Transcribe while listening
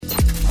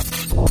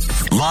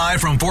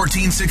Live from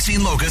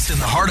 1416 Locust in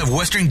the heart of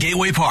Western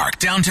Gateway Park,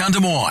 downtown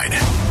Des Moines.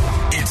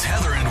 It's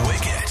Heather and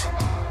Wicket.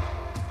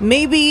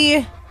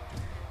 Maybe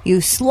you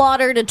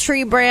slaughtered a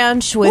tree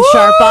branch with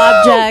sharp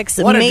objects.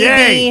 What a Maybe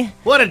day!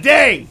 What a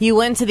day! You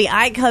went to the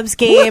iCubs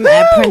game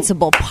at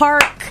Principal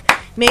Park.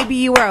 Maybe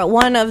you were at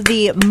one of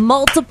the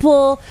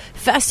multiple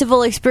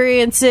festival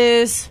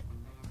experiences.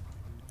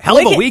 Hell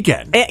of a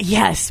weekend.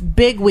 Yes,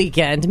 big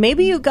weekend.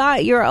 Maybe you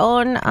got your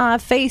own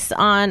face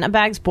on a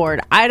bags board.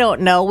 I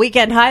don't know.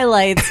 Weekend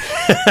highlights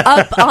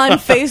up on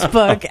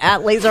Facebook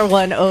at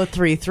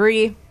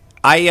Laser1033.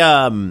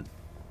 I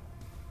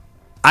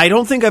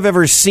don't think I've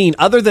ever seen,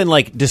 other than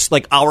just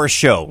our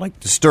show, like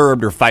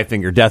Disturbed or Five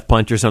Finger Death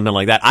Punch or something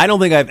like that, I don't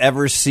think I've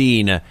ever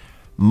seen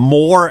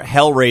more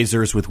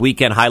Hellraisers with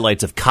weekend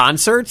highlights of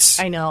concerts.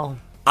 I know.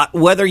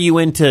 Whether you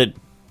went to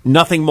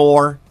Nothing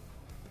More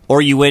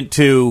or you went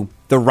to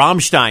the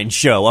Rammstein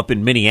show up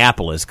in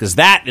Minneapolis, because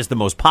that is the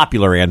most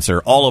popular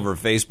answer all over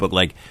Facebook.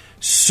 Like,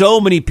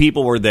 so many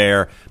people were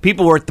there.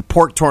 People were at the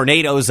Pork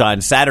Tornadoes on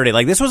Saturday.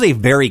 Like, this was a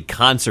very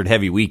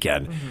concert-heavy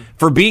weekend. Mm-hmm.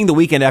 For being the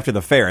weekend after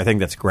the fair, I think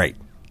that's great.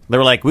 They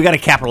were like, we got to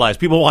capitalize.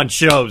 People want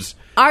shows.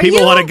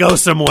 People want to go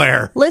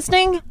somewhere.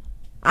 Listening?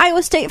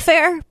 Iowa State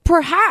Fair,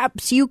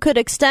 perhaps you could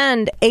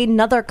extend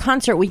another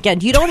concert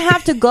weekend. You don't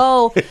have to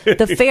go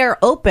the fair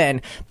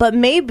open, but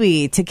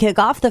maybe to kick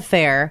off the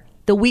fair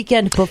the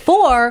weekend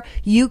before,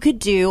 you could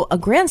do a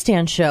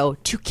grandstand show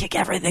to kick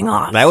everything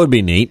off. That would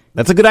be neat.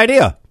 That's a good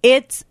idea.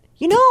 It's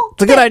a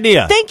good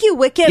idea. Thank you,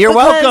 Wicket. You're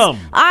welcome.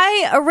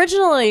 I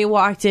originally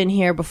walked in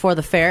here before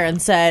the fair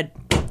and said,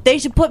 they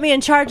should put me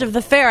in charge of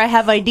the fair. I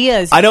have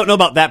ideas. I don't know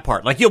about that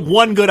part. Like, you have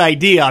one good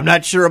idea. I'm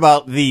not sure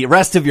about the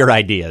rest of your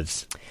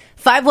ideas.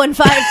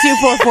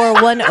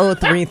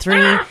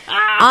 515-244-1033.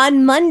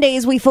 On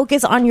Mondays, we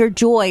focus on your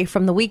joy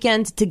from the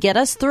weekend to get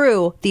us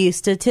through the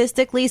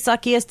statistically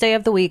suckiest day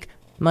of the week,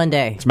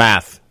 Monday. It's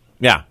math.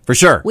 Yeah, for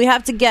sure. We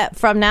have to get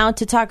from now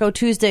to Taco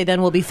Tuesday,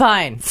 then we'll be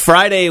fine.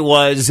 Friday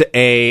was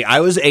I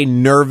was a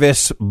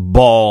nervous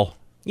ball.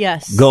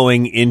 Yes.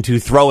 Going into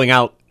throwing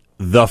out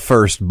the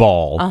first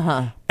ball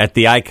at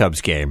the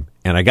iCubs game.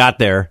 And I got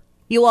there.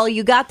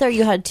 You got there,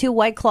 you had 2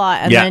 White Claw,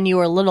 and then you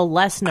were a little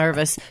less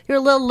nervous. You were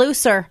a little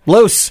looser.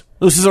 Loose.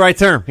 Loose is the right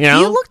term. You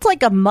know? You looked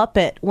like a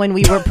Muppet when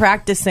we were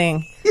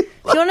practicing. Do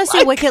you want to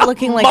see Wicket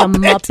looking like a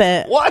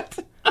Muppet? What?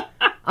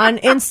 On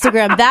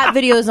Instagram. That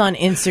video is on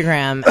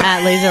Instagram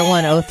at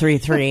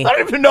Laser1033. I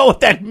don't even know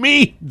what that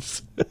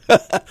means.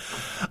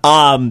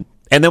 And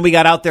then we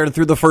got out there and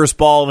threw the first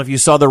ball, and if you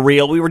saw the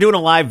reel, we were doing a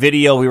live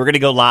video. We were going to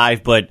go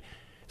live, but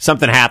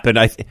something happened.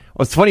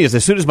 What's funny is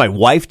as soon as my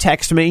wife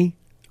texted me,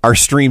 our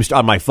streams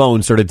on my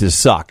phone started to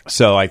suck.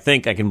 So I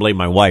think I can blame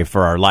my wife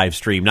for our live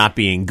stream not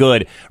being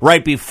good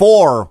right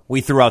before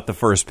we threw out the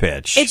first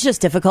pitch. It's just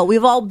difficult.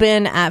 We've all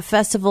been at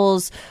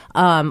festivals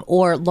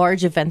or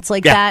large events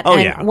like that.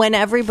 When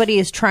everybody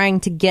is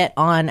trying to get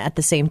on at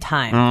the same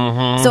time.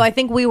 Mm-hmm. So I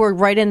think we were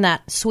right in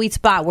that sweet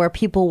spot where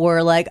people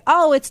were like,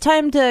 oh, it's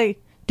time to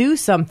do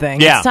something.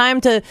 Yeah. It's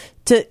time to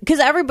because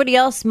everybody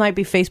else might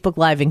be Facebook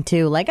living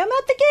too. Like, I'm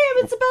at the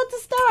game. It's about to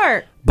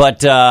start.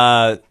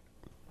 But,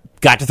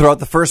 got to throw out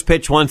the first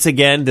pitch once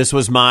again. This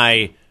was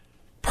my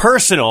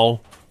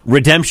personal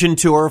redemption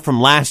tour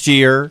from last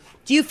year.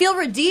 Do you feel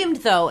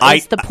redeemed, though?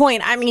 Is the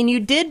point. I mean, you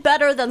did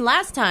better than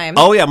last time.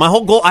 Oh, yeah. My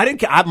whole goal,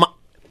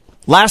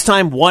 last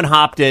time, one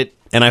hopped it,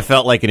 and I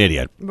felt like an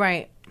idiot.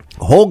 Right.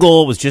 The whole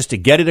goal was just to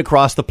get it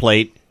across the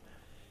plate,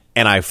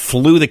 and I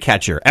flew the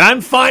catcher. And I'm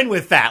fine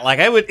with that.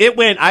 Like,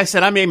 I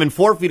said, I'm aiming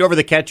 4 feet over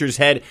the catcher's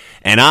head,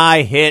 and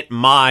I hit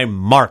my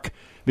mark.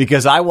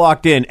 Because I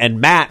walked in, and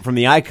Matt from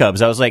the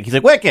iCubs, he's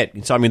like, Wicket.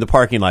 He saw me in the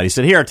parking lot. He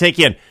said, here, I'll take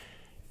you in.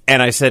 And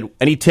I said,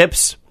 any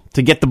tips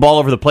to get the ball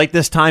over the plate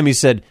this time? He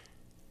said,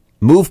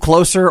 move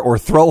closer or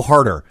throw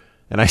harder.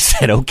 And I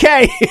said,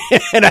 okay.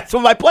 And that's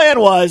what my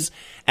plan was.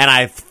 And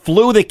I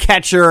flew the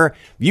catcher.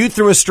 You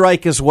threw a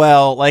strike as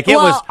well. Like,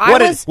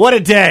 what a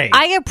day.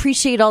 I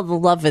appreciate all the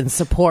love and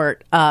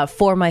support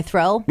for my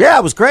throw. Yeah,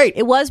 it was great.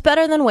 It was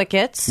better than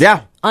Wicket's.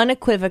 Yeah.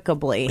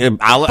 Unequivocally. I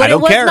don't care. It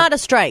was not a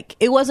strike.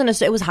 It wasn't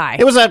it was high.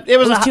 It was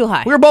too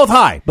high. We were both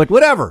high, but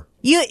whatever.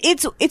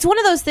 It's one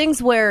of those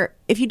things where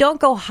if you don't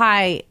go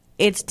high,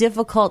 it's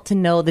difficult to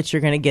know that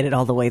you're going to get it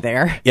all the way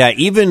there. Yeah,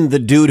 even the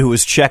dude who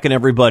was checking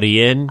everybody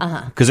in,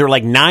 because there were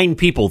like 9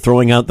 people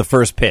throwing out the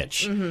first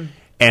pitch. Mm-hmm.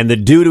 And the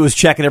dude who was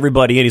checking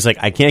everybody in, he's like,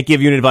 I can't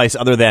give you any advice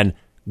other than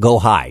go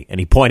high.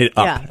 And he pointed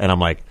up. Yeah. And I'm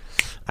like,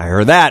 I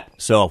heard that.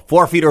 So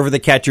 4 feet over the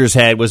catcher's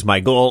head was my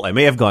goal. I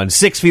may have gone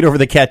 6 feet over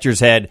the catcher's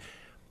head.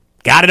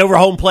 Got it over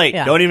home plate.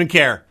 Yeah. Don't even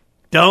care.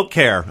 Don't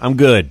care. I'm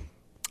good.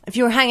 If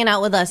you were hanging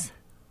out with us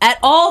at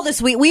all this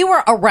week, we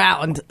were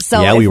around.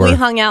 So yeah, if we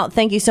hung out,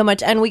 thank you so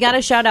much. And we got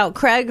to shout out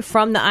Craig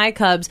from the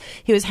iCubs.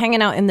 He was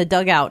hanging out in the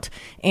dugout.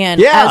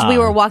 And as we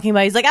were walking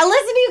by, he's like, I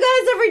listen to you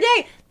guys every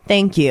day.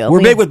 Thank you.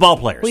 We're big with ball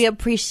players. We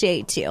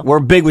appreciate you.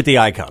 We're big with the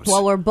iCubs.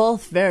 Well, we're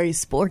both very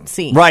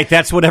sportsy. Right,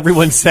 that's what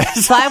everyone says.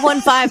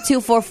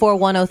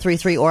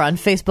 515-244-1033 or on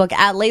Facebook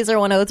at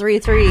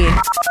Laser1033.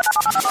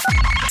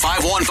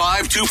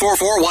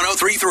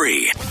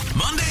 515-244-1033.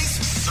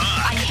 Mondays suck.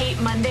 I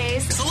hate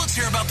Mondays. So let's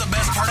hear about the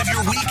best part of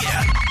your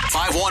weekend.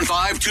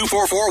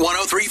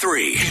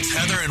 515-244-1033. It's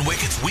Heather and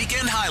Wickett's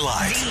Weekend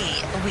Highlight.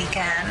 The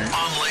weekend.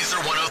 On Laser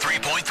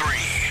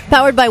 103.3.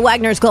 Powered by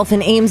Wagner's Golf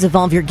and Ames.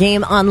 Evolve your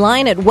game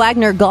online at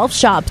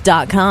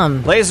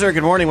WagnerGolfShop.com. Laser,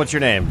 good morning. What's your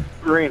name?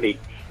 Randy.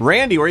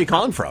 Randy, where are you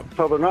calling from?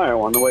 Southern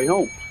Iowa on the way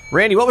home.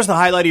 Randy, what was the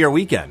highlight of your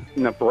weekend?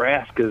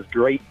 Nebraska's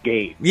great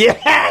game.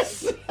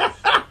 Yes!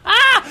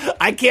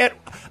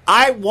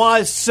 I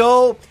was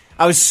so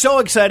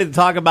excited to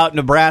talk about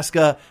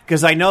Nebraska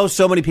because I know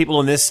so many people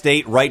in this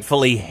state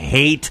rightfully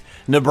hate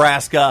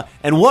Nebraska,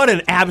 and what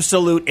an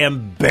absolute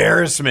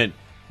embarrassment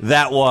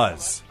that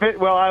was.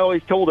 Well, I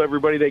always told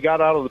everybody they got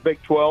out of the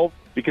Big 12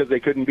 because they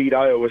couldn't beat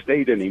Iowa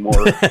State anymore.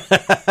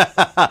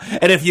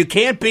 And if you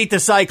can't beat the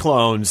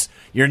Cyclones,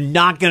 you're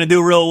not going to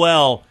do real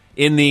well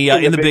in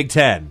the Big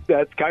Ten.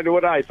 That's kind of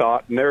what I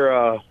thought, and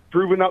they're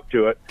proving up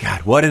to it.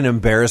 God, what an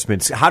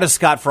embarrassment. How does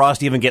Scott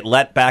Frost even get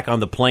let back on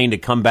the plane to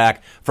come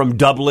back from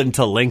Dublin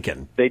to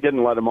Lincoln? They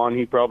didn't let him on.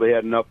 He probably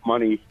had enough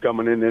money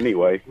coming in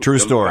anyway. True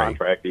story. The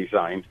contract he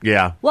signed.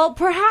 Yeah. Well,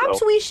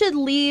 perhaps we should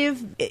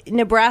leave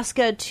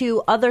Nebraska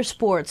to other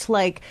sports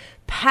like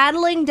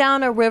paddling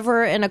down a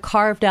river in a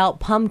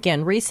carved-out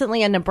pumpkin.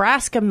 Recently, a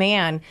Nebraska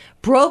man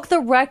broke the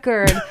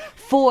record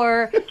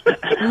for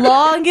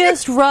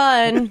longest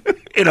run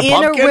in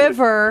a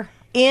river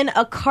in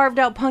a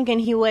carved-out pumpkin.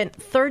 He went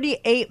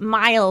 38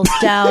 miles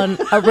down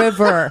a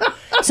river.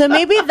 So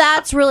maybe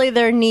that's really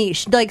their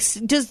niche. Like,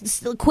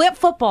 just quit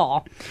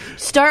football.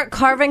 Start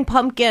carving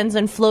pumpkins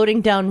and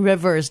floating down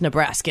rivers,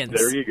 Nebraskans.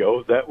 There you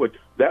go. That would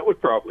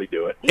probably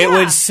do it. It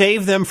would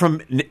save them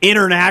from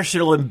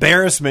international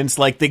embarrassments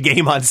like the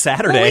game on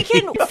Saturday. Well,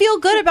 we can feel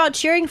good about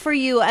cheering for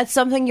you at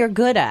something you're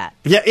good at.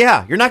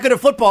 Yeah. You're not good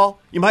at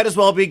football. You might as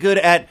well be good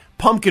at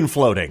pumpkin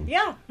floating.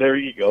 Yeah. There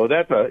you go.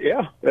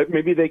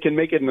 Maybe they can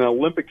make it an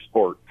Olympic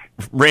sport.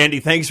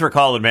 Randy, thanks for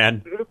calling,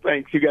 man.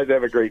 Thanks. You guys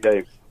have a great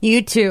day.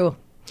 You too.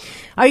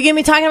 Are you going to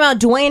be talking about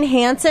Dwayne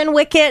Hansen,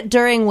 Wicket,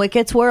 during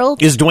Wicket's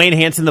World? Is Dwayne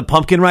Hansen the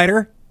pumpkin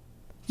rider?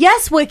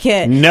 Yes,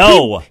 Wicket.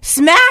 No. He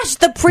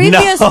smashed the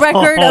previous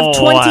record of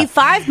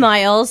 25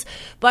 miles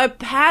by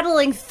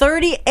paddling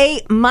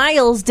 38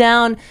 miles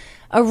down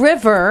a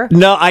river.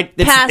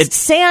 Past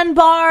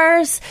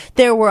sandbars.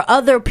 There were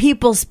other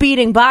people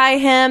speeding by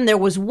him. There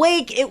was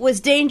wake. It was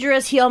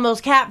dangerous. He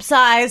almost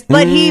capsized,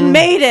 but he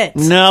made it.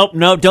 No.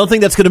 Don't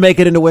think that's going to make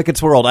it into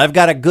Wickett's World. I've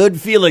got a good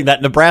feeling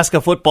that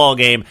Nebraska football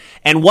game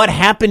and what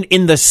happened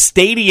in the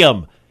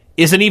stadium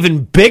is an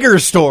even bigger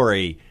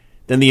story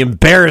than the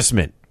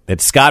embarrassment that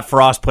Scott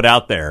Frost put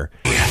out there.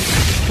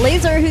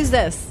 Laser, who's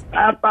this?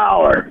 Matt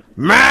Bauer.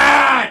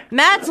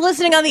 Matt's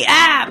listening on the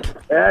app.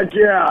 Heck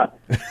yeah.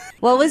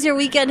 What was your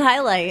weekend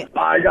highlight?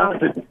 I got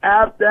the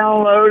app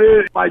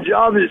downloaded. My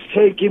job is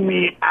taking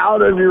me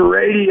out of your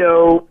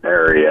radio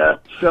area,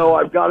 so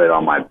I've got it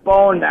on my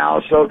phone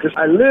now. So, because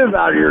I live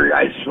out of your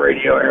guys'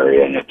 radio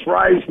area, and it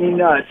drives me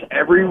nuts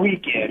every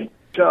weekend.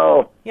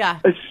 So, yeah,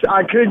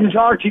 I couldn't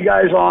talk to you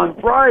guys on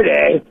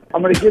Friday.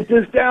 I'm going to get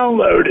this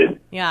downloaded.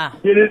 Yeah.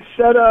 Get it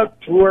set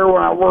up to where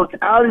when I work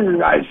out in your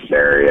guys'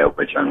 area,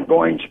 which I'm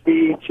going to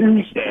be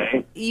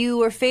Tuesday. You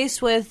were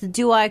faced with,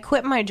 do I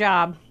quit my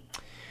job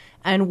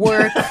and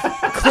work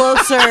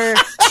closer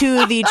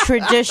to the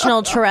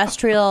traditional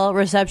terrestrial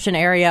reception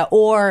area,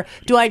 or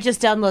do I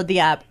just download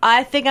the app?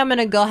 I think I'm going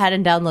to go ahead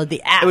and download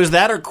the app. Was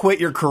that or quit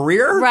your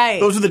career? Right.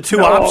 Those are the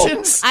two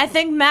options? I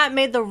think Matt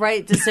made the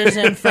right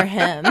decision for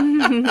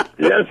him.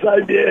 Yes, I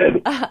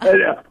did.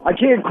 I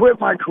can't quit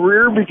my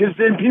career because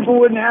then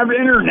people wouldn't have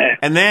internet.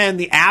 And then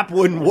the app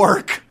wouldn't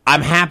work.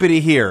 I'm happy to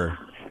hear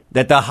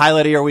that the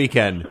highlight of your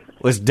weekend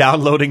was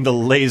downloading the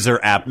Laser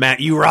app.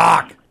 Matt, you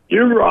rock.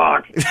 You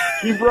rock.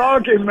 Keep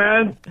rocking,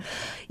 man.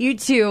 You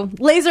too.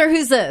 Laser,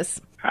 who's this?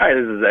 Hi,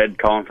 this is Ed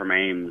calling from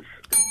Ames.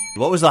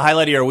 What was the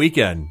highlight of your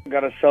weekend?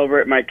 Got to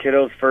celebrate my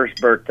kiddo's first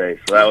birthday,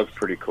 so that was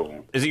pretty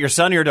cool. Is it your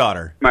son or your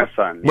daughter? My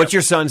son. What's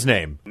your son's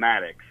name?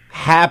 Maddox.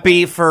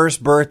 Happy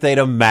first birthday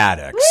to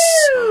Maddox.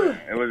 Woo!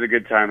 It was a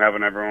good time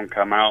having everyone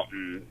come out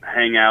and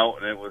hang out.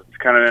 And it was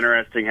kind of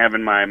interesting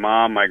having my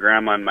mom, my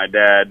grandma, and my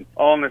dad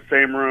all in the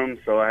same room.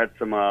 So I had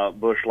some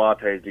Busch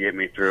lattes to get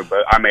me through, but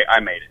I made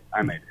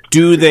it.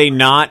 Do they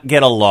not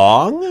get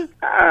along?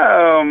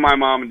 Oh, my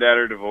mom and dad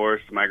are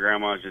divorced. My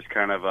grandma's just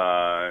kind of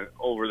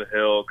over the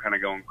hill, kind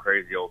of going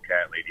crazy old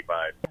cat lady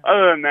vibe.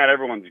 Other than that,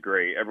 everyone's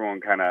great.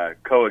 Everyone kind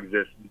of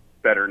coexists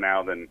better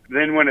now than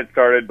when it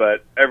started,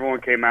 but everyone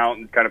came out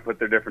and kind of put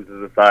their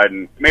differences aside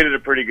and made it a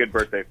pretty good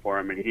birthday for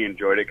him, and he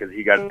enjoyed it because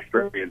he got to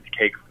experience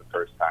cake for the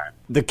first time.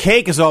 The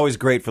cake is always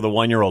great for the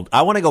 1-year-old.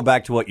 I want to go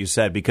back to what you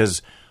said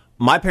because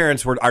my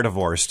parents are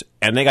divorced,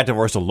 and they got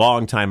divorced a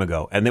long time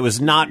ago, and it was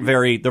not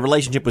the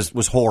relationship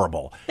was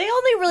horrible. They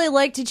only really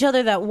liked each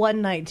other that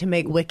one night to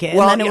make Wicket,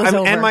 and then it was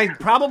over. And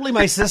probably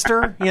my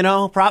sister,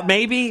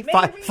 maybe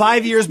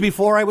 5 years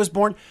before I was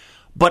born.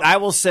 But I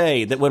will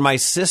say that when my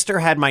sister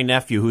had my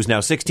nephew, who's now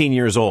 16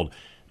 years old,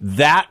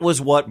 that was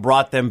what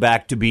brought them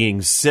back to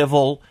being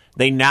civil,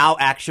 They now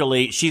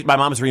actually, my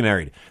mom's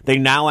remarried. They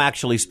now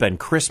actually spend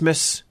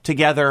Christmas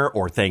together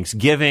or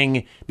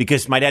Thanksgiving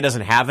because my dad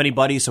doesn't have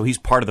anybody, so he's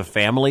part of the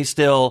family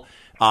still,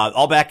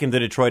 all back in the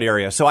Detroit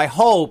area. So I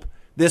hope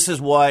this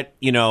is what,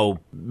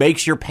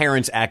 makes your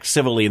parents act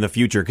civilly in the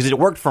future, because it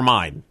worked for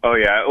mine. Oh,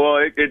 yeah. Well,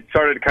 it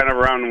started kind of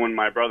around when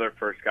my brother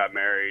first got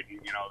married.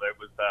 That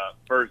was the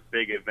first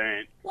big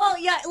event. Well,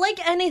 yeah,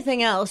 like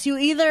anything else,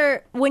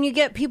 when you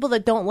get people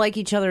that don't like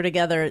each other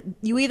together,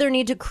 you either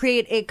need to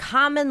create a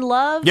common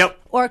love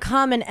or a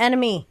common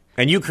enemy.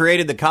 And you may have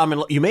created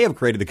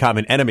the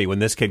common enemy when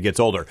this kid gets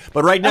older.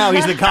 But right now,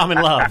 he's the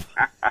common love.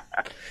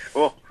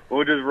 Well,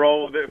 we'll just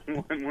roll with it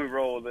when we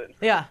roll with it.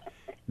 Yeah.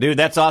 Dude,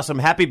 that's awesome.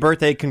 Happy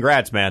birthday.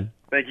 Congrats, man.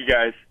 Thank you,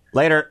 guys.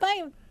 Later.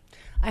 Bye.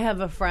 I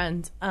have a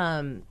friend,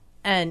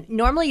 and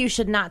normally you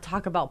should not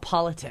talk about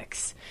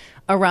politics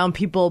around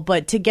people,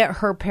 but to get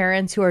her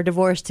parents who are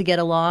divorced to get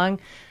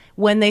along,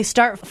 when they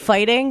start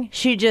fighting,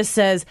 she just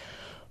says,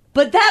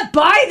 "But that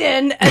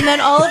Biden," and then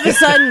all of a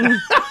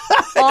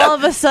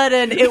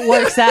sudden, it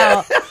works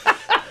out.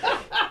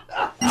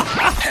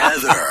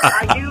 Heather.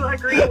 I do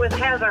agree with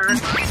Heather.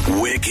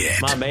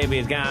 Wicket. My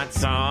baby's got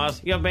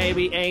sauce. Your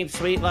baby ain't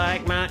sweet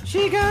like mine.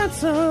 She got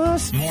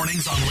sauce.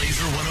 Mornings on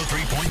Laser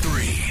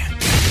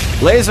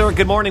 103.3. Laser,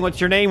 good morning. What's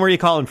your name? Where are you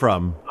calling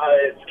from?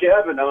 It's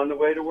Kevin on the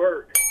way to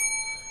work.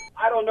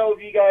 I don't know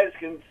if you guys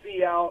can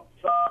see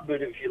outside,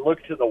 but if you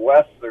look to the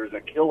west, there's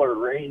a killer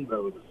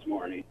rainbow this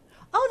morning.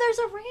 Oh, there's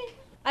a rain.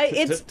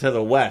 It's to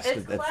the west.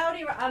 It's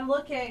cloudy. I'm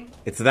looking.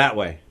 It's that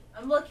way.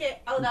 I'm looking.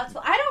 Oh, that's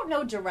what. I don't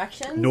know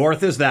directions.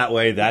 North is that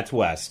way. That's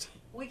west.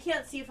 We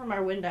can't see from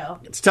our window.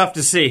 It's tough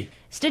to see.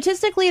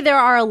 Statistically, there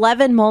are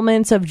 11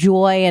 moments of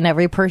joy in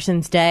every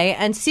person's day,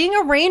 and seeing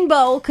a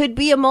rainbow could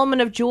be a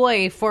moment of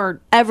joy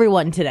for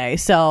everyone today.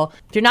 So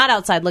if you're not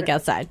outside, look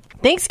outside.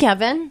 Thanks,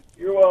 Kevin.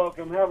 You're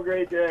welcome. Have a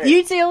great day.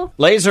 You too.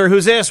 Laser,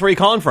 who's this? Where are you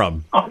calling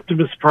from?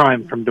 Optimus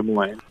Prime from Des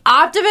Moines.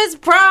 Optimus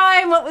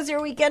Prime. What was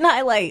your weekend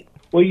highlight?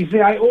 Well, you see,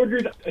 I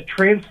ordered a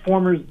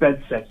Transformers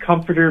bed set,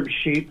 comforter,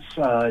 sheets,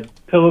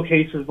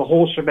 pillowcases, the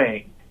whole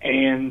shebang,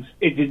 and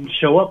it didn't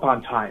show up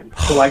on time.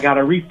 So I got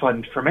a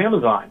refund from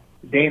Amazon.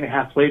 A day and a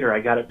half later, I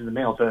got it in the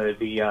mail.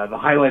 The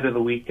highlight of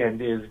the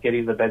weekend is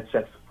getting the bed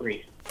set for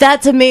free.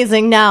 That's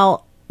amazing.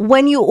 Now,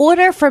 when you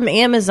order from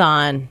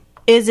Amazon,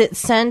 is it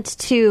sent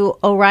to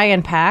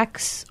Orion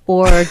Pax,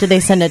 or do they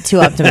send it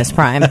to Optimus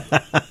Prime?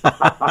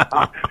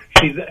 I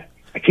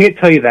can't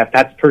tell you that.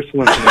 That's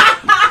personal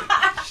information.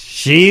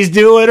 She's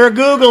doing her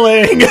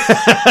Googling.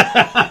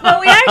 No,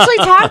 we actually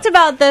talked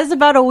about this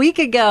about a week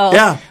ago.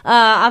 Yeah.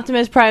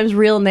 Optimus Prime's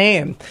real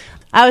name.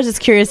 I was just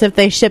curious if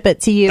they ship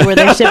it to you or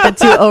they ship it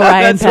to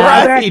Orion Pax.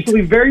 I'm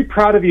actually very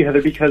proud of you,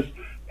 Heather, because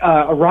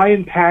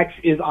Orion Pax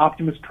is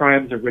Optimus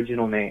Prime's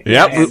original name.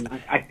 Yep.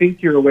 And I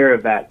think you're aware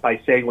of that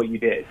by saying what you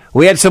did.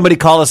 We had somebody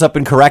call us up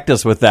and correct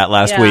us with that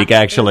last week,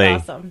 actually. It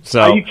was awesome.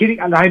 So, are you kidding?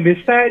 I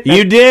missed that?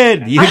 You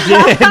did. You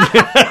did.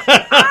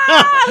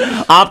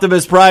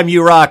 Optimus Prime,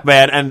 you rock,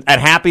 man. And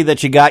happy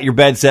that you got your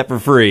bed set for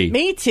free.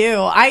 Me too.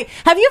 Have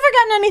you ever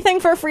gotten anything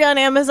for free on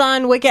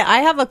Amazon, Wicket?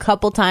 I have a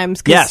couple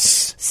times.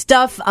 Yes.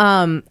 Stuff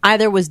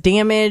either was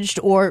damaged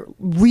or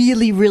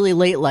really, really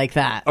late like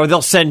that. Or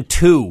they'll send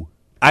two.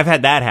 I've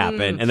had that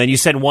happen. And then you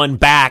send one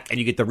back and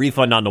you get the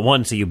refund on the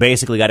one, so you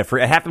basically got it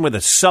free. It happened with a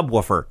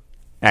subwoofer,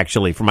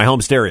 actually, for my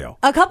home stereo.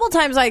 A couple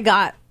times I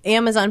got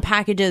Amazon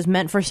packages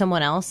meant for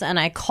someone else, and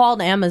I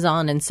called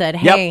Amazon and said,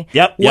 hey,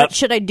 what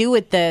should I do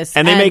with this?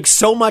 And they make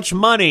so much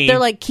money. They're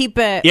like, keep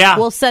it. Yeah.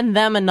 We'll send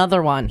them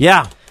another one.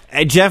 Yeah.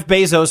 And Jeff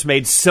Bezos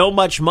made so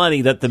much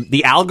money that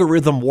the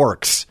algorithm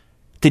works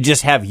to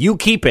just have you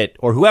keep it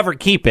or whoever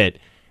keep it.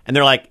 And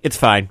they're like, it's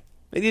fine.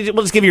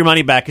 We'll just give you your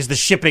money back because the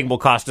shipping will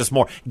cost us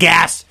more.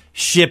 Gas,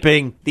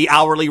 shipping, the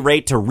hourly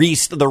rate to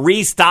the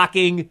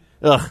restocking.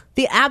 Ugh.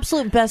 The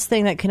absolute best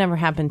thing that can ever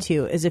happen to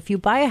you is if you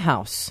buy a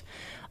house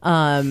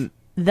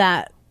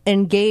that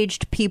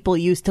engaged people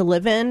used to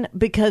live in,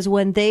 because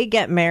when they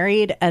get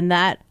married and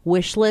that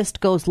wish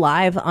list goes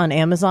live on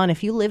Amazon,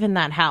 if you live in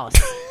that house,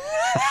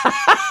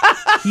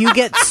 you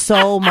get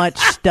so much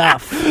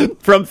stuff.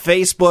 From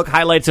Facebook,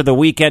 highlights of the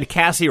weekend,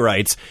 Cassie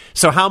writes,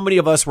 so how many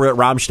of us were at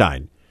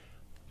Rammstein?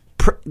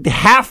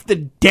 Half the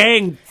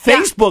dang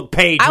Facebook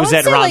page was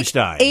at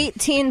Rammstein. Like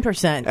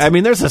 18%. I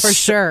mean, there's for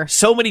sure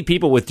so many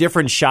people with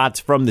different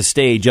shots from the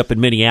stage up in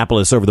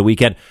Minneapolis over the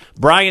weekend.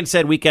 Brian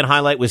said weekend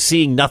highlight was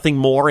seeing Nothing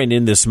More and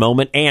In This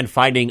Moment and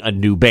finding a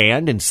new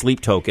band in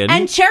Sleep Token.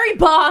 And Cherry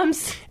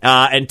Bombs.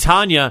 And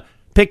Tanya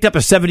picked up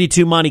a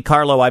 72 Monte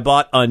Carlo I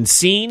bought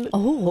unseen.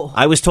 Oh.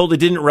 I was told it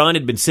didn't run.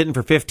 It'd been sitting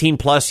for 15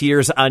 plus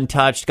years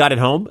untouched. Got it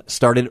home.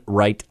 Started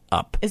right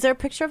up. Is there a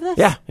picture of this?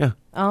 Yeah.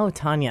 Oh,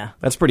 Tanya.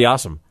 That's pretty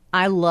awesome.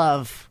 I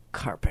love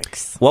car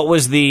picks. What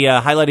was the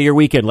highlight of your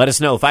weekend? Let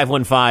us know.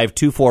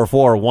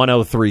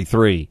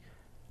 515-244-1033.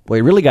 Boy,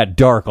 it really got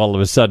dark all of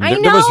a sudden. I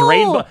know. There was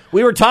rainbow.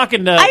 We were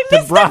talking to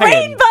missed Brian. The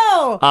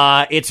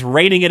rainbow. It's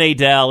raining in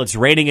Adel. It's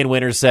raining in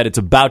Winterset. It's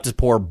about to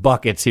pour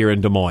buckets here in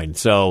Des Moines.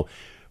 So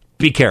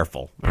be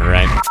careful. All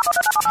right.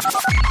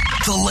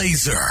 The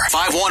Laser.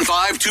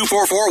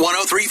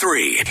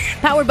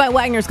 515-244-1033. Powered by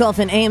Wagner's Golf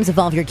and Ames.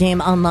 Evolve your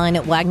game online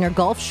at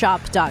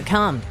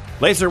WagnerGolfShop.com.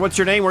 Laser, what's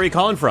your name? Where are you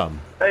calling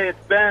from? Hey,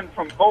 it's Ben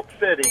from Polk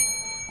City.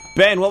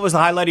 Ben, what was the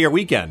highlight of your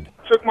weekend?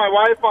 Took my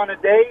wife on a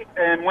date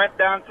and went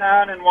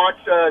downtown and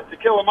watched To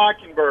Kill a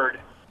Mockingbird.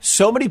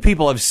 So many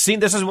people have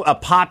seen this. Is a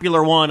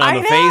popular one on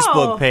the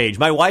Facebook page.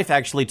 My wife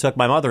actually took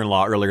my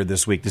mother-in-law earlier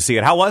this week to see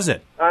it. How was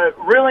it?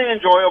 Really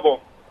enjoyable.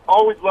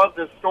 Always loved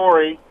this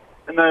story.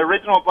 In the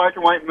original black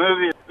and white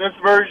movie, this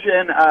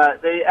version,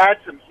 they add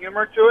some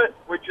humor to it,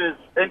 which is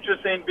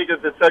interesting because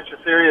it's such a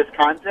serious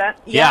content.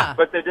 Yeah.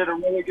 But they did a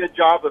really good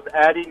job of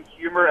adding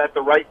humor at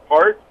the right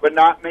part, but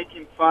not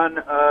making fun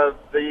of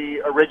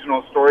the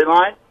original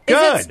storyline. Is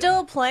it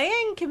still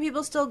playing? Can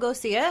people still go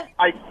see it?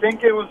 I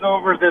think it was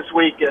over this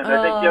weekend.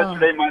 I think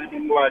yesterday might have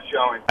been the last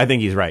showing. I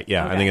think he's right.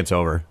 Yeah, okay. I think it's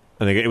over.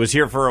 I think it was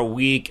here for a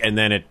week, and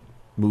then it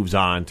moves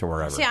on to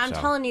wherever. See, I'm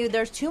telling you,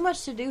 there's too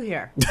much to do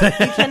here. You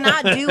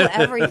cannot do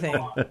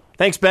everything.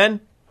 Thanks, Ben.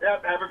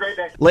 Yep, have a great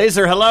day.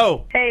 Laser,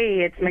 hello.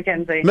 Hey, it's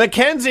Mackenzie.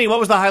 Mackenzie, what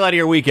was the highlight of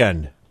your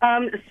weekend?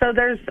 So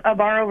there's a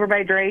bar over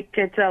by Drake.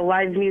 It's a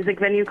live music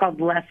venue called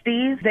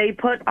Lefties. They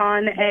put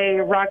on a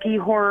Rocky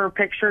Horror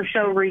Picture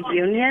Show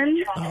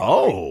reunion.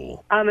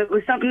 Oh. It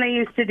was something they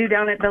used to do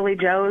down at Billy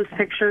Joe's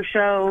Picture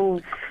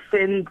Show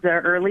in the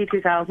early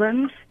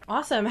 2000s.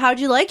 Awesome. How'd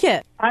you like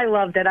it? I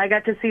loved it. I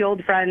got to see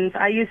old friends.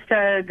 I used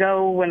to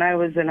go when I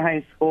was in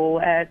high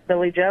school at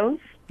Billy Joe's.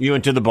 You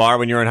went to the bar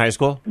when you were in high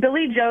school?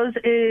 Billy Joe's,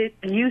 it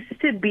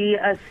used to be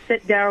a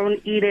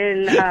sit-down,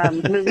 eat-in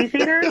movie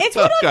theater. It's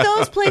one of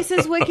those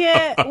places,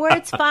 Wicket, where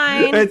it's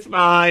fine. It's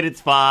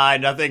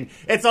fine. Nothing.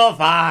 It's all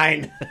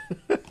fine.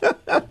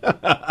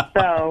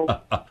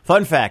 So,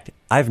 fun fact,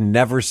 I've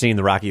never seen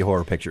the Rocky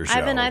Horror Picture Show. I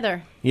haven't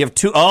either. You have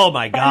two? Oh,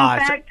 my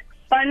gosh.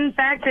 Fun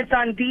fact, it's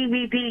on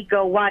DVD.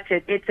 Go watch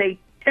it. It's a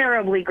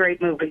terribly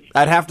great movie.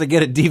 I'd have to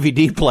get a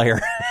DVD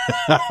player.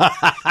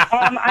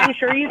 I'm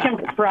sure you can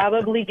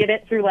probably get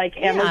it through like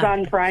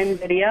Amazon Prime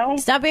Video.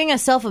 Stop being a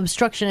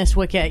self-obstructionist,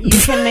 Wicket. You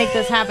can make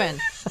this happen.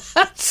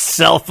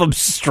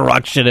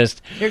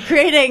 Self-obstructionist. You're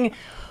creating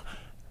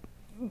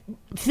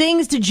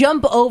things to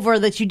jump over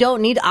that you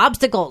don't need,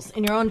 obstacles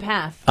in your own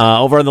path.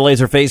 Over on the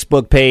Laser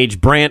Facebook page,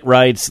 Brant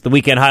writes, the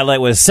weekend highlight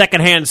was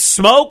Secondhand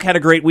Smoke. Had a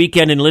great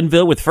weekend in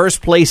Linville with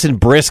first place in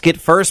brisket,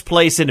 first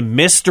place in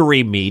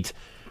mystery meat,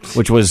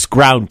 which was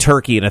ground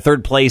turkey, and a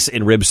third place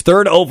in ribs.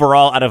 Third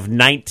overall out of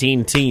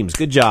 19 teams.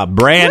 Good job,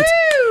 Brant.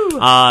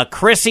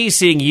 Chrissy,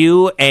 seeing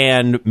you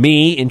and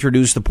me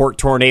introduce the Pork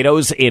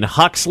Tornadoes in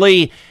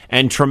Huxley,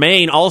 and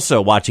Tremaine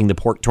also watching the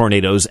Pork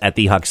Tornadoes at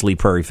the Huxley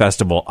Prairie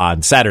Festival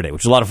on Saturday,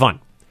 which was a lot of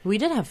fun. We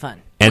did have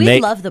fun. And we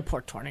love the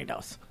Pork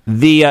Tornadoes.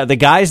 The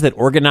guys that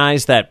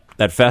organized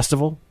that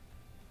festival,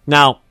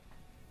 now,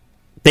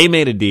 they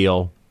made a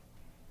deal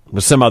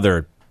with some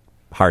other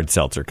hard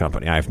seltzer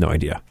company. I have no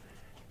idea.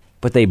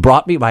 But they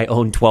brought me my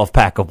own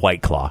 12-pack of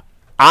White Claw.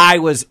 I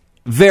was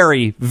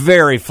very,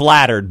 very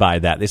flattered by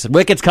that. They said,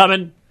 Wicket's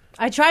coming.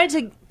 I tried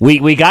to...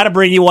 We got to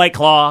bring you White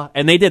Claw.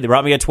 And they did. They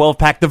brought me a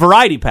 12-pack, the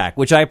variety pack,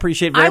 which I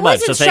appreciate very much.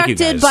 So thank you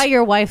guys. I was instructed by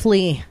your wife,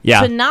 Lee,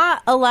 to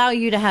not allow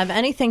you to have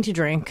anything to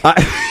drink.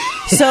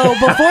 So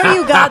before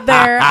you got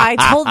there, I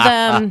told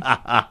them,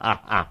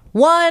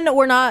 1,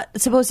 we're not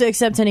supposed to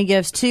accept any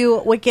gifts. 2,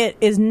 Wicket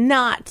is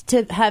not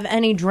to have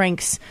any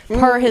drinks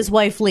per his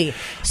wife, Lee.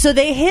 So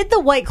they hid the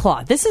White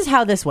Claw. This is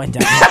how this went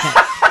down.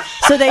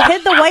 So they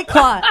hid the White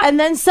Claw, and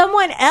then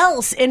someone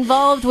else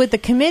involved with the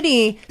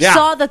committee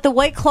saw that the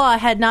White Claw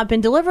had not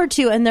been delivered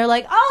to, and they're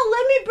like, oh,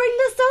 let me bring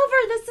this over.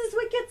 This is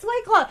Wicket's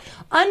White Claw.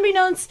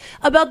 Unbeknownst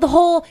about the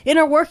whole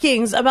inner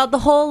workings, about the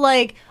whole,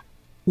 like,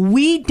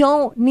 we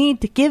don't need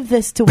to give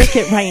this to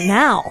Wicket right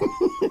now.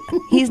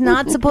 He's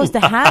not supposed to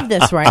have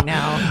this right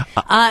now.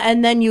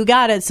 And then you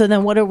got it, so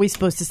then what are we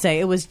supposed to say?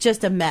 It was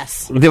just a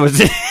mess. It was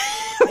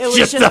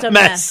just a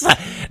mess.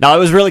 No, it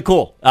was really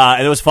cool.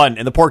 And it was fun.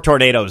 And the Pork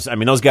Tornadoes, I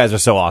mean, those guys are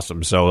so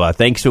awesome. So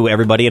thanks to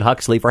everybody in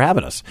Huxley for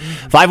having us.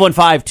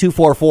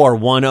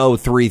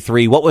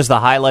 515-244-1033. What was the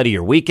highlight of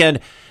your weekend?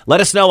 Let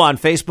us know on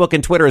Facebook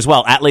and Twitter as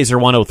well, at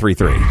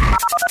Laser1033.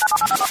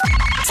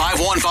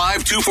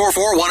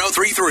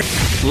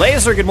 515-244-1033.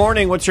 Laser, good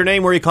morning. What's your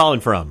name? Where are you calling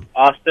from?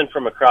 Austin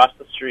from across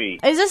the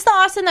street. Is this the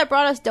Austin that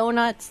brought us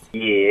donuts?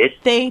 Yes.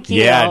 Thank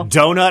you. Yeah,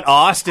 Donut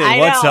Austin.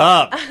 What's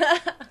up?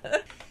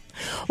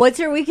 What's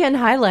your weekend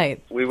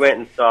highlight? We went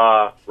and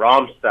saw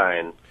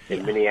Rammstein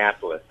in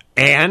Minneapolis.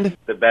 And?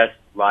 The best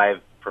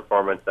live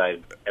performance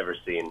I've ever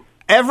seen.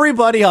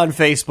 Everybody on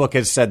Facebook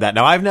has said that.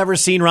 Now, I've never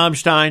seen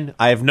Rammstein.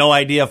 I have no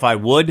idea if I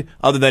would,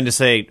 other than to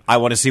say, I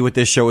want to see what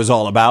this show is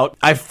all about.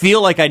 I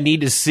feel like I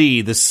need to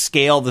see the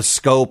scale, the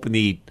scope, and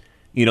the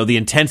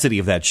intensity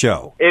of that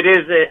show. It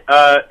is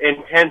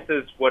intense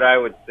is what I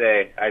would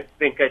say. I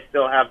think I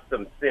still have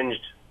some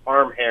singed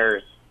arm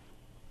hairs.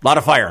 A lot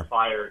of fire. A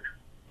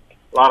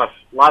lot of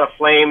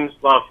flames,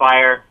 a lot of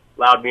fire,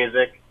 loud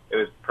music. It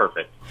was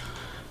perfect.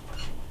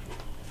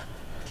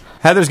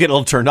 Heather's getting a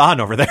little turned on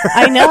over there.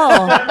 I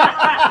know.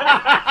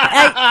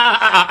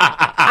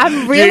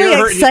 I'm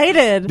really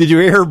excited. Did you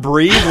hear her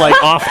breathe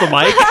like off the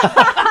mic?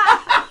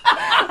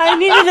 I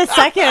needed a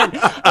second.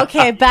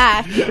 Okay,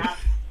 back.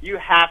 You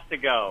have to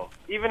go,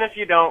 even if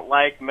you don't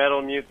like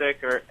metal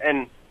music,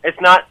 and it's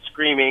not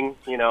screaming.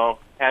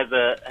 Has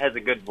a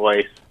good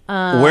voice.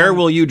 Where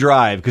will you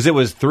drive? Because it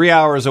was 3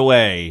 hours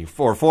away,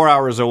 4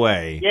 hours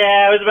away.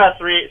 Yeah, it was about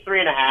three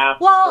and a half.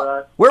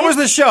 Well, where was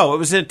the show? It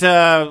was at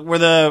where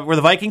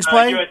the Vikings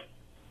play.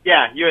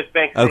 US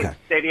Bank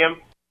Stadium.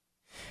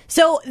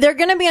 So they're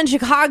going to be in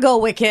Chicago,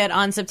 Wicket,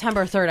 on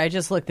September 3rd. I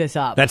just looked this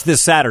up. That's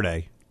this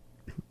Saturday.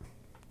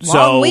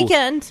 Long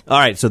weekend. All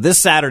right, so this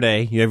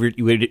Saturday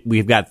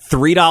we've got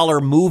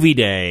 $3 movie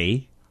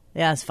day.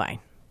 Yeah, that's fine.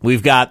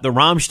 We've got the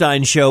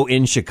Rammstein show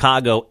in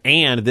Chicago,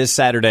 and this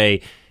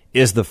Saturday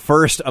is the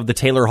first of the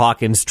Taylor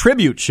Hawkins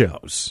tribute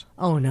shows.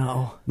 Oh,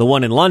 no. The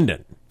one in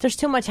London. There's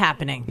too much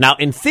happening. Now,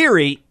 in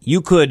theory,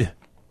 you could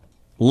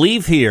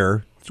leave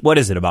here. What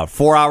is it, about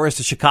 4 hours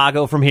to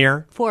Chicago from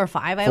here? 4 or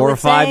 5, I would say. 4 or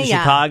 5 to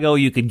Chicago.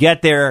 You could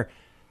get there.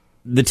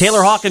 The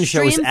Taylor Hawkins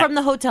show is from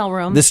the hotel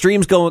room. The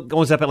stream's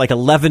goes up at like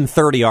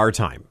 11:30 our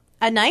time.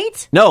 At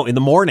night? No, in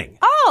the morning.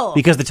 Oh.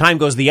 Because the time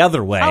goes the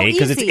other way,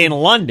 because it's in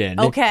London.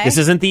 Okay. This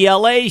isn't the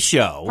LA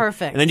show.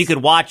 Perfect. And then you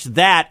could watch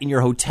that in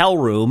your hotel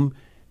room,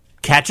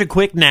 catch a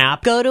quick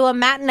nap. Go to a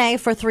matinee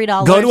for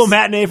 $3. Go to a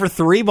matinee for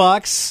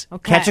 $3.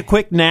 Okay. Catch a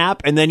quick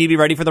nap, and then you'd be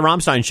ready for the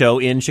Rammstein show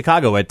in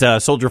Chicago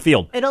at Soldier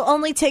Field. It'll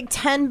only take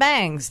 10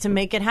 bangs to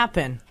make it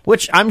happen.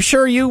 Which I'm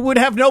sure you would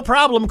have no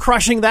problem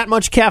crushing that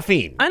much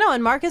caffeine. I know,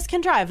 and Marcus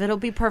can drive. It'll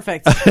be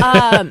perfect.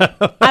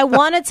 I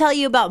want to tell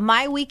you about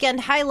my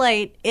weekend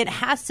highlight. It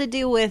has to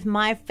do with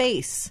my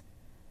face.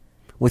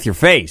 With your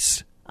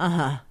face?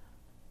 Uh-huh.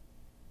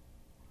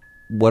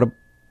 What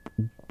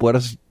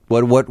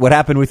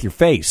happened with your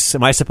face?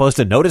 Am I supposed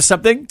to notice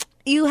something?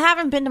 You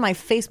haven't been to my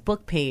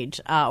Facebook page,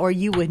 or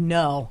you would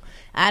know.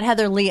 At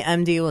Heather Lee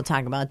MD, we'll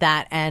talk about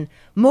that. And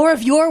more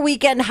of your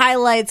weekend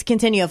highlights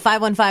continue.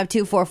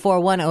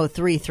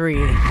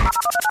 515-244-1033.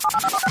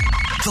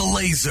 The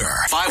Laser.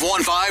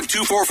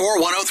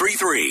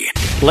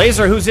 515-244-1033.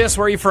 Laser, who's this?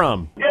 Where are you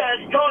from? Yeah,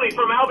 it's Tony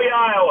from Albee,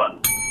 Iowa.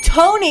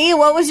 Tony,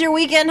 what was your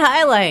weekend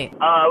highlight?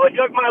 We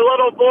took my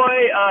little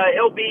boy,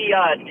 he'll be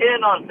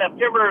 10 on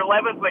September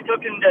 11th. We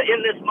took him to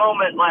In This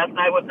Moment last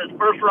night with his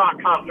first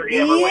rock concert he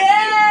ever went to.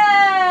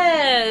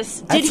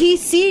 Yes! Did he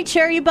see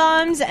Cherry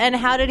Bombs, and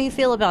how did he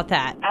feel about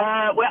that?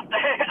 Well,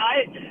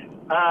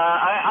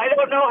 I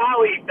don't know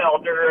how he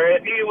felt, or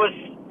if he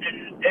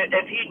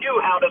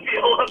knew how to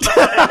feel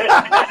about it.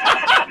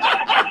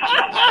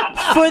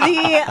 For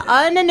the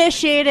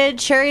uninitiated,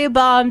 Cherry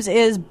Bombs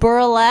is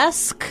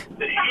burlesque.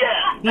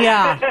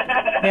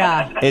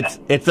 Yeah.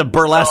 It's a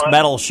burlesque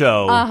metal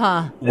show.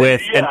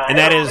 With and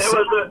that is.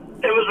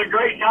 It was a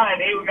great time.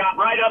 He got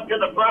right up to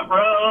the front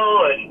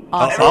row, and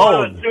awesome.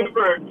 Everyone was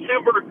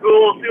super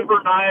cool,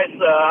 super nice.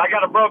 I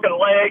got a broken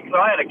leg, so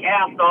I had a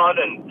cast on,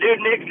 and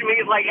dude next to me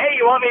is like, "Hey,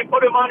 you want me to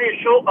put him on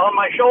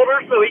my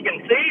shoulder so he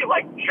can see?"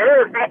 Like,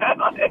 sure.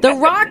 The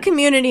rock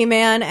community,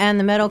 man, and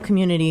the metal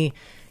community.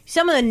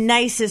 Some of the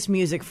nicest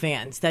music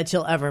fans that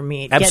you'll ever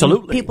meet.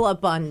 Absolutely. Getting people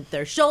up on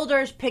their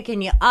shoulders,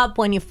 picking you up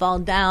when you fall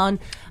down.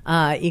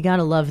 You got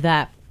to love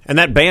that. And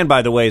that band,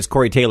 by the way, is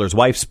Corey Taylor's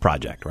wife's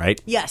project,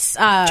 right? Yes.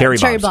 Cherry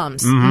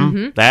Bombs.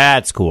 Mm-hmm.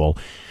 That's cool.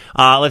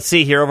 Let's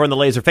see here over on the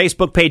Laser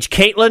Facebook page.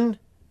 Caitlin,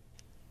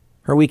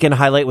 her weekend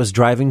highlight was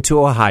driving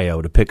to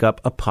Ohio to pick up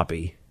a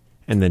puppy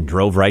and then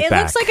drove right back.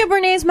 It looks like a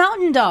Bernays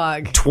Mountain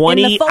Dog.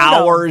 20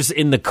 hours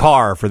in the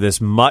car for this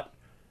mutt.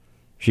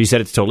 She said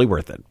it's totally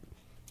worth it.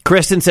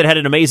 Kristen said had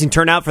an amazing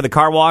turnout for the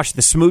car wash,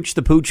 the Smooch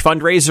the Pooch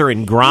fundraiser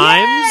in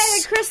Grimes.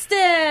 Yay,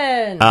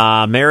 Kristen!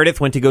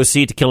 Meredith went to go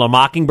see To Kill a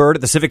Mockingbird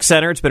at the Civic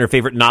Center. It's been her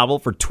favorite novel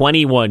for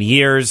 21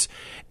 years.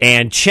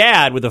 And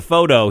Chad with a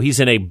photo, he's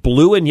in a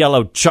blue and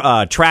yellow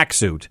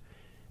tracksuit.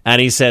 And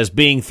he says,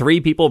 being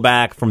 3 people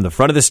back from the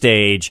front of the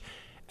stage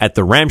at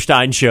the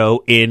Rammstein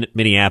show in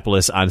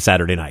Minneapolis on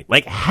Saturday night.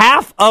 Like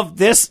half of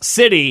this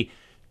city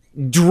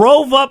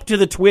drove up to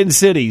the Twin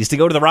Cities to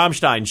go to the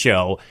Rammstein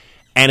show.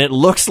 And it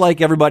looks like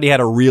everybody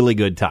had a really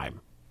good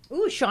time.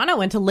 Ooh, Shauna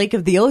went to Lake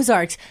of the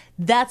Ozarks.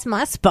 That's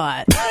my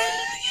spot.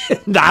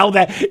 Now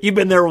that you've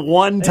been there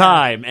one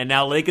time, and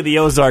now Lake of the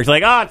Ozarks,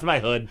 like, it's my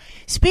hood.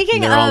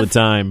 Speaking of all the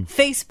time.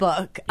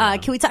 Facebook,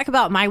 can we talk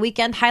about my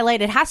weekend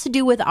highlight? It has to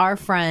do with our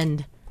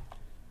friend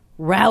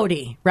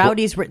Rowdy.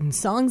 Rowdy's written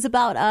songs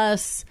about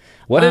us.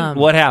 What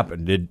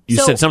happened? You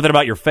said something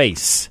about your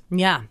face.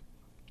 Yeah.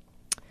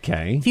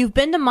 Okay. If you've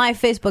been to my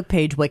Facebook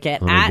page,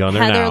 Wicket, at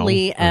Heather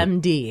Lee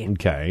MD.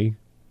 Okay.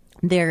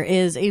 There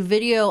is a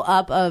video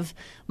up of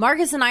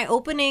Marcus and I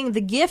opening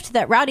the gift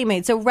that Rowdy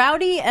made. So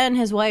Rowdy and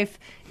his wife,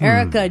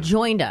 Erica,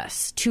 joined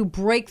us to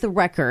break the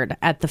record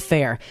at the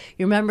fair.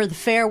 You remember the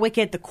fair,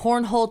 Wicket, the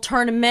cornhole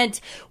tournament?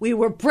 We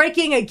were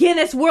breaking a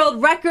Guinness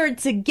World Record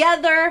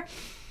together.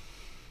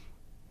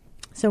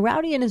 So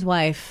Rowdy and his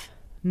wife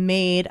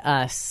made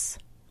us...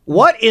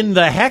 What in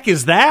the heck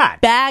is that?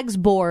 Bags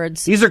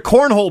boards. These are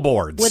cornhole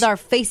boards. With our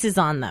faces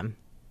on them.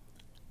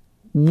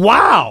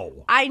 Wow.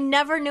 I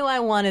never knew I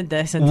wanted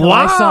this until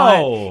I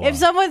saw it. If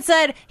someone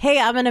said, hey,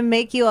 I'm going to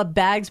make you a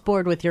bags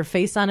board with your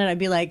face on it, I'd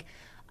be like,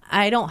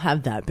 I don't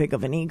have that big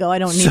of an ego. I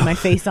don't need my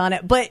face on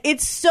it. But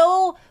it's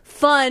so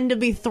fun to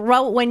be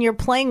when you're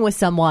playing with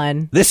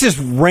someone. This is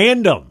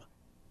random.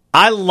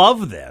 I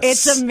love this.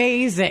 It's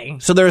amazing.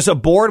 So there's a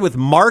board with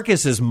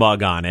Marcus's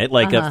mug on it,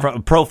 like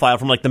a profile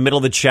from like the middle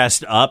of the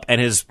chest up,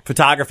 and his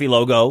photography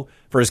logo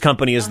for his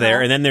company is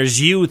there. And then there's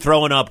you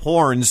throwing up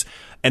horns,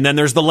 and then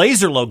there's the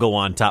laser logo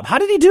on top. How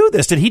did he do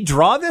this? Did he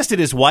draw this? Did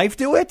his wife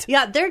do it?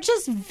 Yeah, they're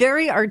just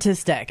very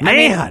artistic.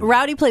 Man. I mean,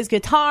 Rowdy plays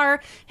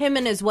guitar. Him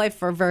and his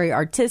wife are very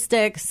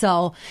artistic.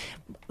 So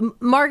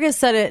Marcus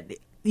said it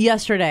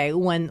yesterday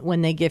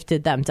when they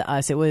gifted them to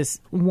us. It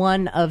was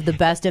one of the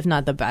best, if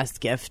not the best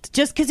gift,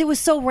 just because it was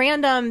so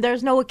random.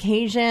 There's no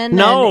occasion.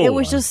 No, and it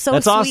was just so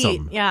that's sweet.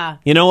 Awesome. Yeah.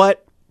 You know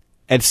what?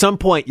 At some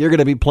point, you're going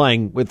to be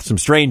playing with some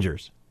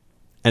strangers,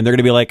 and they're going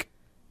to be like,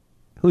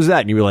 "Who's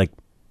that?" And you'll be like,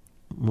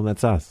 "Well,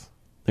 that's us."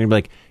 They're going to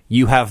be like,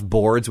 "You have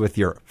boards with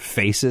your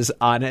faces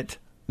on it.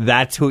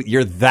 That's who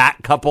you're. That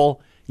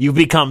couple. You've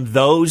become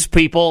those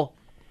people."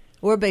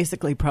 We're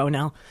basically pro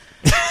now.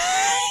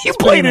 You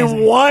played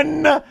in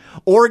one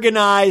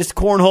organized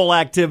cornhole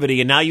activity,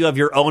 and now you have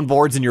your own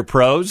boards and your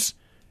pros?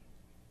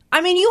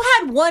 I mean, you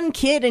had one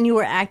kid, and you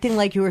were acting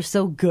like you were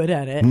so good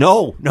at it.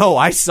 No,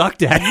 I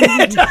sucked at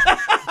it.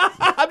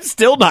 I'm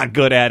still not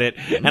good at it,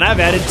 and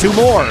I've added 2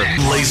 more.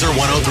 Laser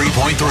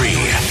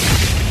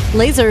 103.3.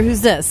 Laser,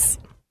 who's this?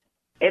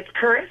 It's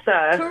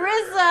Carissa.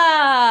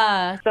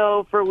 Carissa!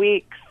 So for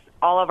weeks,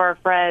 all of our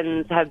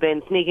friends have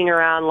been sneaking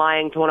around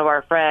lying to one of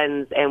our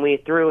friends, and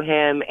we threw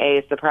him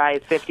a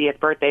surprise 50th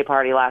birthday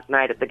party last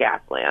night at the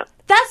gas lamp.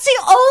 That's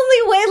the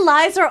only way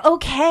lies are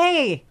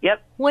okay.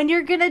 Yep. When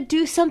you're going to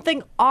do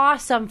something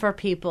awesome for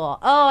people.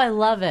 Oh, I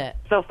love it.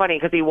 So funny,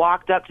 because he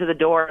walked up to the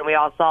door, and we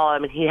all saw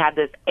him, and he had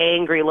this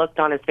angry look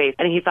on his face,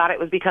 and he thought it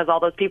was because all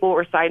those people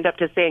were signed up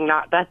to sing,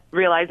 not that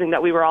realizing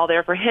that we were all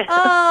there for him.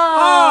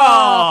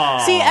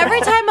 Oh. See,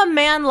 every time a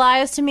man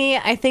lies to me,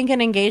 I think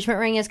an engagement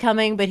ring is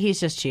coming, but he's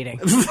just cheating.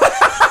 It's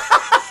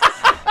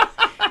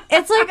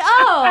like,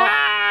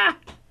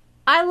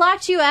 I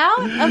locked you out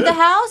of the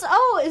house?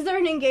 Oh, is there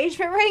an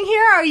engagement ring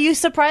here? Are you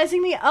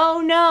surprising me?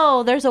 Oh,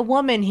 no, there's a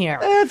woman here.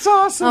 That's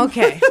awesome.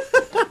 Okay.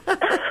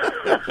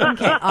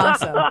 Okay,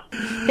 awesome.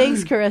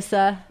 Thanks,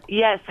 Carissa.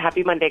 Yes,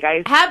 happy Monday,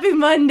 guys. Happy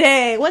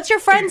Monday. What's your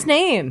friend's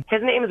name?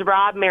 His name is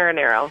Rob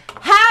Marinero.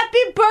 Happy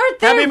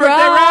birthday,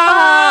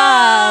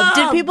 Rob!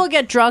 Did people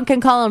get drunk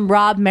and call him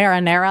Rob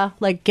Marinera?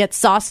 Like, get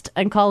sauced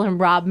and call him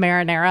Rob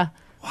Marinera?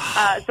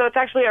 So it's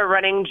actually a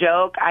running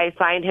joke. I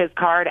signed his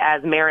card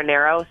as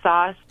Marinero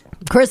sauce.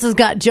 Chris has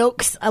got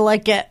jokes. I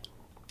like it.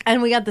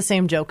 And we got the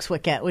same jokes,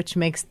 Wicket, which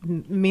means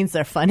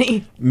they're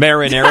funny.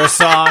 Marinara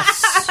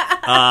sauce.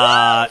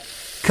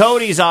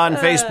 Cody's on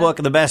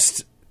Facebook. The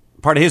best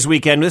part of his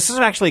weekend. This is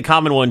actually a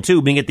common one,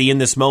 too, being at the In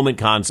This Moment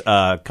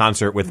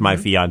concert with my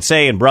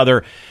fiancé and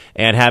brother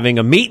and having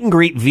a meet and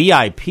greet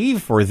VIP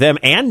for them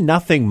and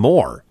Nothing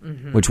More,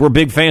 which we're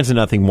big fans of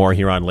Nothing More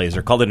here on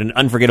Laser. Called it an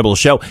unforgettable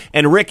show.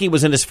 And Ricky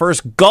was in his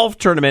first golf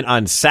tournament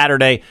on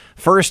Saturday.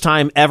 First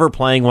time ever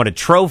playing, won a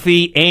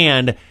trophy,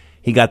 and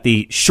he got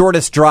the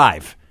shortest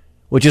drive,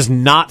 which is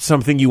not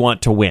something you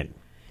want to win.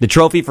 The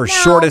trophy for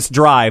shortest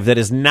drive, that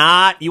is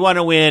not, you want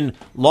to win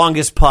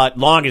longest putt,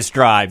 longest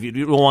drive.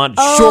 You want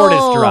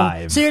shortest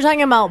drive. So you're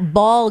talking about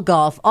ball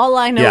golf. All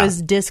I know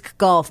is disc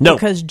golf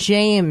because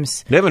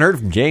James we haven't heard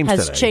from James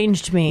has today.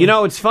 Changed me. You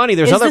know, it's funny.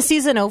 Is the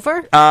season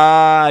over?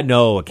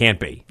 No, it can't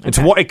be. Okay. It's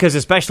because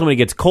especially when it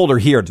gets colder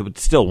here,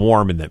 it's still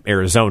warm in the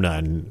Arizona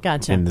and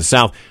in the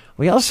south.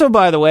 We also,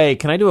 by the way,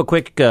 can I do a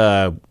quick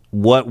why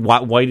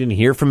you didn't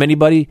hear from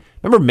anybody?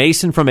 Remember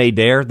Mason from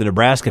Adair, the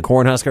Nebraska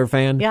Cornhusker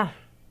fan? Yeah.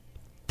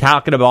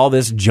 Talking about all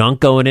this junk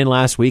going in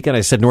last weekend.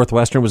 I said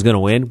Northwestern was going to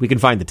win. We can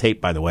find the tape,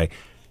 by the way.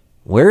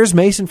 Where's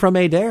Mason from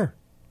Adair?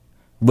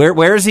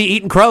 Where is he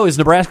eating crow? His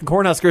Nebraska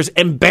Cornhuskers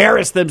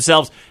embarrassed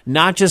themselves,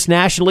 not just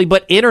nationally,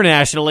 but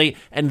internationally.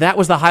 And that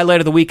was the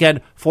highlight of the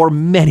weekend for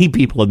many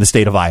people in the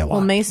state of Iowa.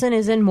 Well, Mason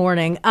is in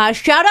mourning.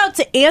 Shout out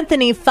to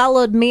Anthony.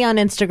 Followed me on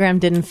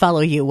Instagram, didn't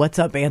follow you. What's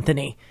up,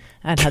 Anthony?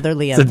 At Heather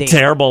Lee MD. It's a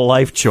terrible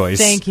life choice.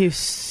 Thank you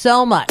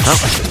so much.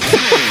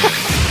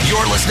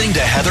 You're listening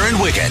to Heather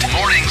and Wicket.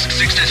 Mornings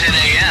 6 to 10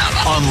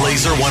 a.m. on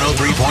Laser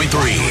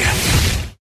 103.3.